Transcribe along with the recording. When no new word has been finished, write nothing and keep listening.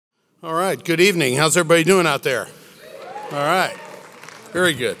All right, good evening. How's everybody doing out there? All right,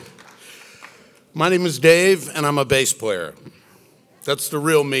 very good. My name is Dave, and I'm a bass player. That's the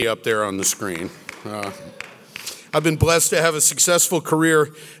real me up there on the screen. I've been blessed to have a successful career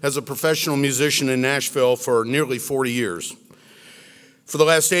as a professional musician in Nashville for nearly 40 years. For the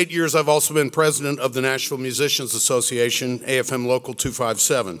last 8 years, I've also been president of the Nashville Musicians Association, AFM Local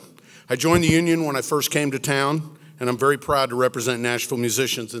 257. I joined the union when I first came to town, and I'm very proud to represent Nashville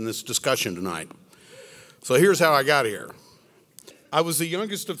musicians in this discussion tonight. So here's how I got here. I was the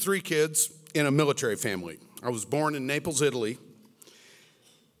youngest of 3 kids in a military family. I was born in Naples, Italy.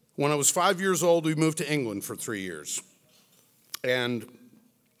 When I was 5 years old, we moved to England for 3 years. And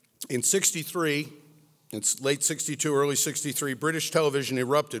in '63, it's late '62, early '63, British television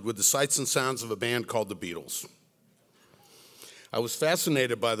erupted with the sights and sounds of a band called the Beatles. I was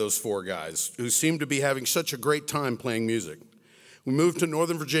fascinated by those 4 guys who seemed to be having such a great time playing music. We moved to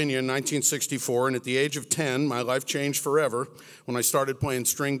Northern Virginia in 1964, and at the age of 10, my life changed forever when I started playing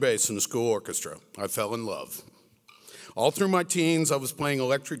string bass in the school orchestra. I fell in love. All through my teens, I was playing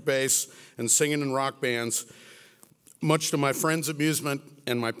electric bass and singing in rock bands, much to my friends' amusement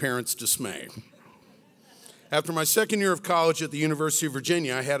and my parents' dismay. After my second year of college at the University of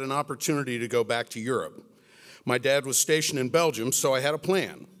Virginia, I had an opportunity to go back to Europe. My dad was stationed in Belgium, so I had a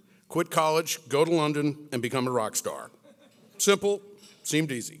plan. Quit college, go to London, and become a rock star. Simple,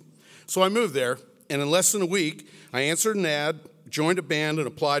 seemed easy. So I moved there, and in less than a week, I answered an ad, joined a band, and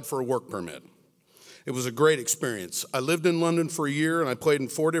applied for a work permit. It was a great experience. I lived in London for a year, and I played in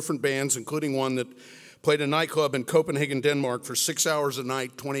 4 different bands, including one that played a nightclub in Copenhagen, Denmark for 6 hours a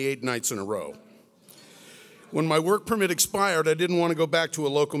night, 28 nights in a row. When my work permit expired, I didn't want to go back to a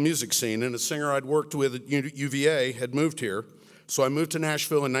local music scene, and a singer I'd worked with at UVA had moved here, so I moved to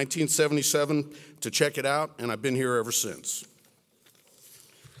Nashville in 1977 to check it out, and I've been here ever since.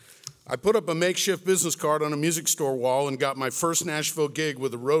 I put up a makeshift business card on a music store wall and got my first Nashville gig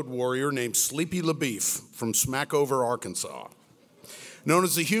with a road warrior named Sleepy LaBeef from Smackover, Arkansas. Known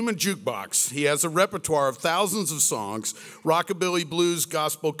as the Human Jukebox, he has a repertoire of thousands of songs, rockabilly, blues,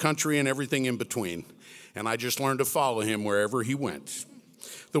 gospel, country, and everything in between. And I just learned to follow him wherever he went.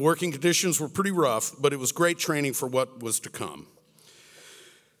 The working conditions were pretty rough, but it was great training for what was to come.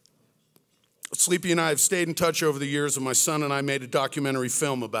 Sleepy and I have stayed in touch over the years, and my son and I made a documentary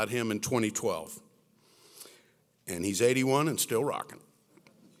film about him in 2012. And he's 81 and still rocking.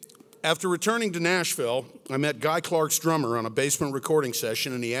 After returning to Nashville, I met Guy Clark's drummer on a basement recording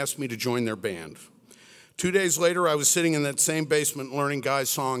session, and he asked me to join their band. 2 days later, I was sitting in that same basement learning Guy's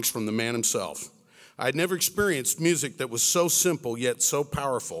songs from the man himself. I had never experienced music that was so simple yet so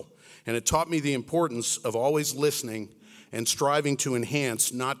powerful, and it taught me the importance of always listening and striving to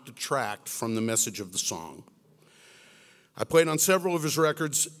enhance, not detract from the message of the song. I played on several of his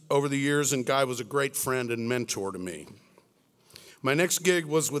records over the years, and Guy was a great friend and mentor to me. My next gig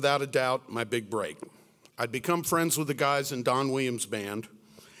was, without a doubt, my big break. I'd become friends with the guys in Don Williams' band,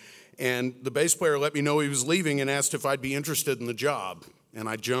 and the bass player let me know he was leaving and asked if I'd be interested in the job, and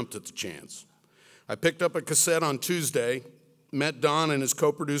I jumped at the chance. I picked up a cassette on Tuesday, met Don and his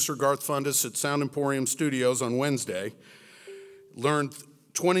co-producer Garth Fundus at Sound Emporium Studios on Wednesday, learned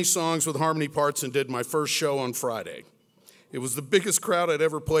 20 songs with harmony parts, and did my first show on Friday. It was the biggest crowd I'd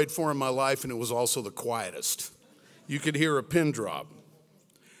ever played for in my life, and it was also the quietest. You could hear a pin drop.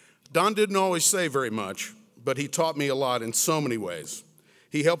 Don didn't always say very much, but he taught me a lot in so many ways.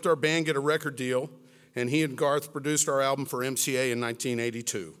 He helped our band get a record deal, and he and Garth produced our album for MCA in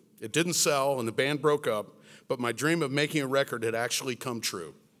 1982. It didn't sell, and the band broke up, but my dream of making a record had actually come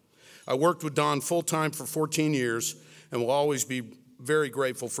true. I worked with Don full-time for 14 years and will always be very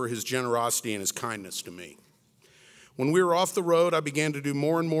grateful for his generosity and his kindness to me. When we were off the road, I began to do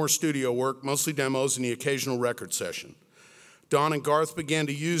more and more studio work, mostly demos and the occasional record session. Don and Garth began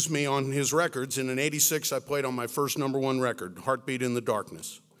to use me on his records, and in '86 I played on my first #1 record, Heartbeat in the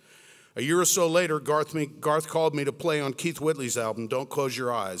Darkness. A year or so later, Garth called me to play on Keith Whitley's album, Don't Close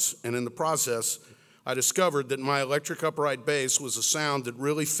Your Eyes, and in the process, I discovered that my electric upright bass was a sound that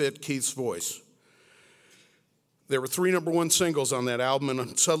really fit Keith's voice. There were 3 #1 singles on that album,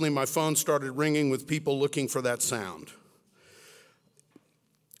 and suddenly my phone started ringing with people looking for that sound.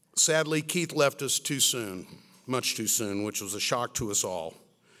 Sadly, Keith left us too soon, much too soon, which was a shock to us all.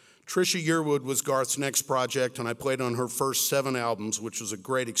 Trisha Yearwood was Garth's next project, and I played on her first 7 albums, which was a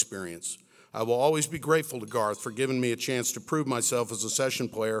great experience. I will always be grateful to Garth for giving me a chance to prove myself as a session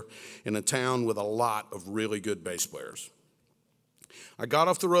player in a town with a lot of really good bass players. I got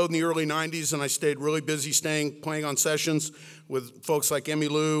off the road in the early 90s, and I stayed really busy playing on sessions with folks like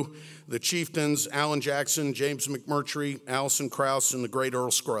Emmylou, the Chieftains, Alan Jackson, James McMurtry, Alison Krauss, and the great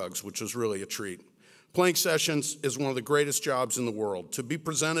Earl Scruggs, which was really a treat. Playing sessions is one of the greatest jobs in the world. To be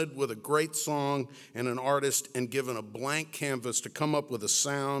presented with a great song and an artist and given a blank canvas to come up with a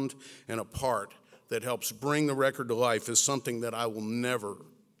sound and a part that helps bring the record to life is something that I will never,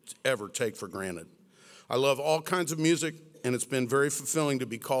 ever take for granted. I love all kinds of music, and it's been very fulfilling to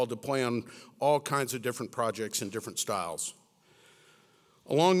be called to play on all kinds of different projects in different styles.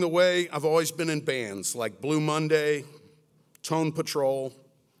 Along the way, I've always been in bands like Blue Monday, Tone Patrol,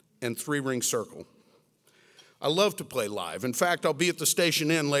 and Three Ring Circle. I love to play live. In fact, I'll be at the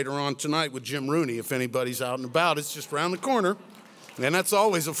Station Inn later on tonight with Jim Rooney if anybody's out and about. It's just around the corner, and that's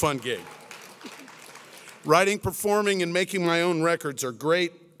always a fun gig. Writing, performing, and making my own records are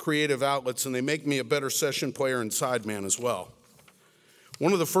great creative outlets, and they make me a better session player and sideman as well.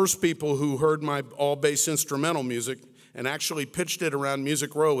 One of the first people who heard my all-bass instrumental music and actually pitched it around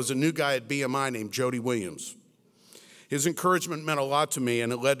Music Row was a new guy at BMI named Jody Williams. His encouragement meant a lot to me,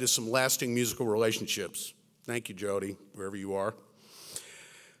 and it led to some lasting musical relationships. Thank you, Jody, wherever you are.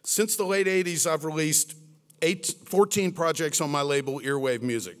 Since the late 80s, I've released 14 projects on my label, Earwave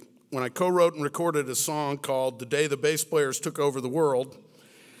Music. When I co-wrote and recorded a song called The Day the Bass Players Took Over the World,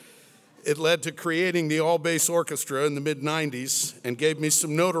 it led to creating the all-bass orchestra in the mid-90s and gave me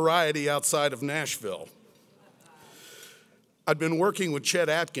some notoriety outside of Nashville. I'd been working with Chet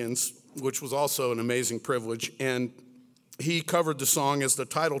Atkins, which was also an amazing privilege, and he covered the song as the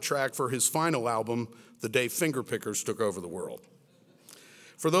title track for his final album, The Day Fingerpickers Took Over the World.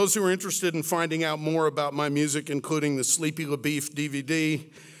 For those who are interested in finding out more about my music, including the Sleepy LaBeef DVD,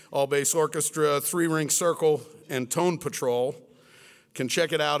 all-bass orchestra, Three Ring Circle, and Tone Patrol, can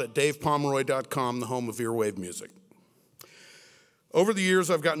check it out at davepomeroy.com, the home of Earwave Music. Over the years,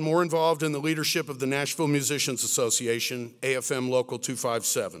 I've gotten more involved in the leadership of the Nashville Musicians Association, AFM Local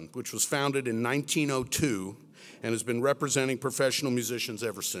 257, which was founded in 1902 and has been representing professional musicians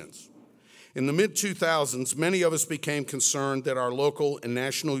ever since. In the mid-2000s, many of us became concerned that our local and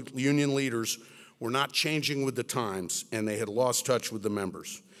national union leaders were not changing with the times, and they had lost touch with the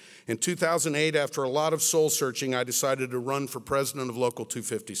members. In 2008, after a lot of soul-searching, I decided to run for president of Local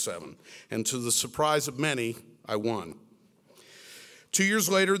 257, and to the surprise of many, I won. 2 years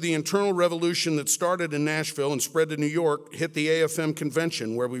later, the internal revolution that started in Nashville and spread to New York hit the AFM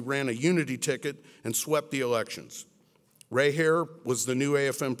convention, where we ran a unity ticket and swept the elections. Ray Hare was the new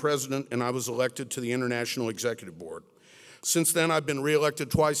AFM president, and I was elected to the International Executive Board. Since then, I've been reelected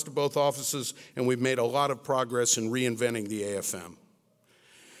twice to both offices, and we've made a lot of progress in reinventing the AFM.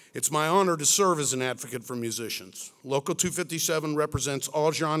 It's my honor to serve as an advocate for musicians. Local 257 represents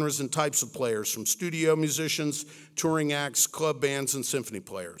all genres and types of players, from studio musicians, touring acts, club bands, and symphony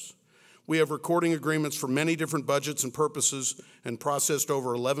players. We have recording agreements for many different budgets and purposes and processed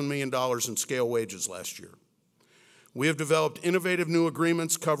over $11 million in scale wages last year. We have developed innovative new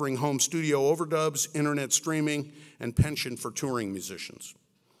agreements covering home studio overdubs, internet streaming, and pension for touring musicians.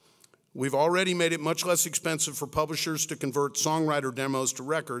 We've already made it much less expensive for publishers to convert songwriter demos to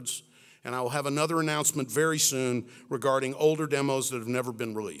records, and I will have another announcement very soon regarding older demos that have never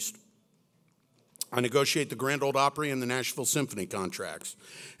been released. I negotiate the Grand Ole Opry and the Nashville Symphony contracts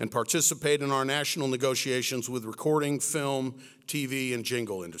and participate in our national negotiations with recording, film, TV, and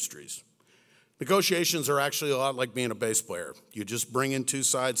jingle industries. Negotiations are actually a lot like being a bass player. You just bring in two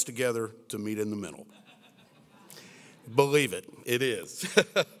sides together to meet in the middle. Believe it, it is.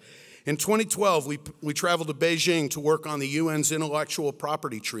 In 2012, we traveled to Beijing to work on the UN's Intellectual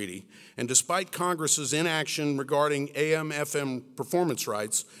Property Treaty, and despite Congress's inaction regarding AM/FM performance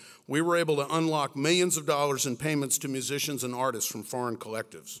rights, we were able to unlock millions of dollars in payments to musicians and artists from foreign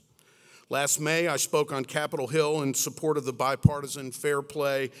collectives. Last May, I spoke on Capitol Hill in support of the bipartisan Fair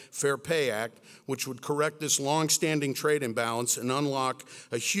Play, Fair Pay Act, which would correct this long-standing trade imbalance and unlock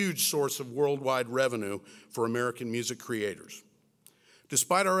a huge source of worldwide revenue for American music creators.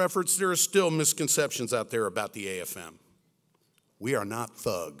 Despite our efforts, there are still misconceptions out there about the AFM. We are not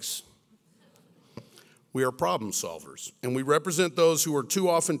thugs. We are problem solvers, and we represent those who are too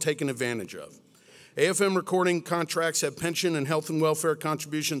often taken advantage of. AFM recording contracts have pension and health and welfare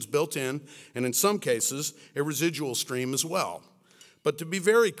contributions built in, and in some cases, a residual stream as well. But to be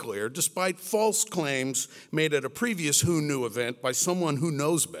very clear, despite false claims made at a previous Who Knew event by someone who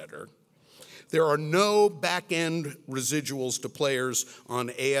knows better, there are no back-end residuals to players on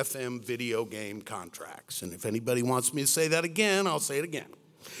AFM video game contracts. And if anybody wants me to say that again, I'll say it again.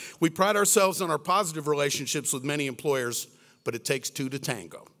 We pride ourselves on our positive relationships with many employers, but it takes two to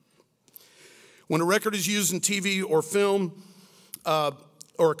tango. When a record is used in TV or film,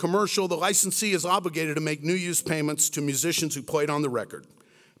 or a commercial, the licensee is obligated to make new use payments to musicians who played on the record.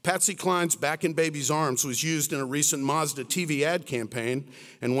 Patsy Cline's Back in Baby's Arms was used in a recent Mazda TV ad campaign,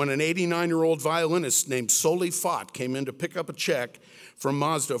 and when an 89-year-old violinist named Soli Fott came in to pick up a check from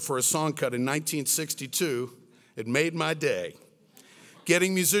Mazda for a song cut in 1962, it made my day.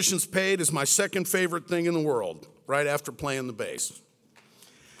 Getting musicians paid is my second favorite thing in the world, right after playing the bass.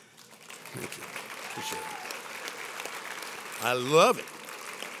 Thank you. Appreciate it. I love it.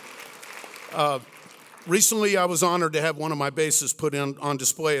 Recently, I was honored to have one of my basses put on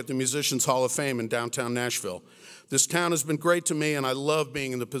display at the Musicians Hall of Fame in downtown Nashville. This town has been great to me, and I love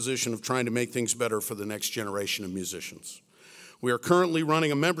being in the position of trying to make things better for the next generation of musicians. We are currently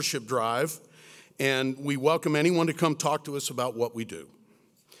running a membership drive, and we welcome anyone to come talk to us about what we do.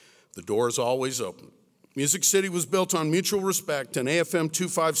 The door is always open. Music City was built on mutual respect, and AFM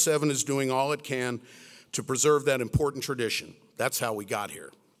 257 is doing all it can to preserve that important tradition. That's how we got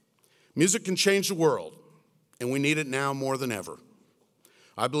here. Music can change the world, and we need it now more than ever.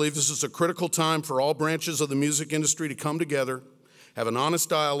 I believe this is a critical time for all branches of the music industry to come together, have an honest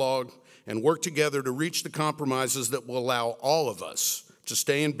dialogue, and work together to reach the compromises that will allow all of us to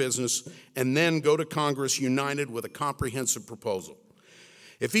stay in business and then go to Congress united with a comprehensive proposal.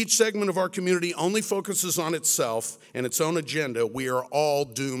 If each segment of our community only focuses on itself and its own agenda, we are all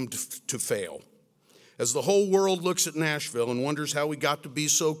doomed to fail. As the whole world looks at Nashville and wonders how we got to be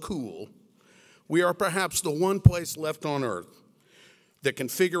so cool, we are perhaps the one place left on earth that can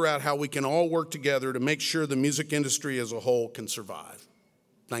figure out how we can all work together to make sure the music industry as a whole can survive.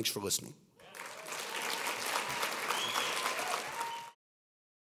 Thanks for listening.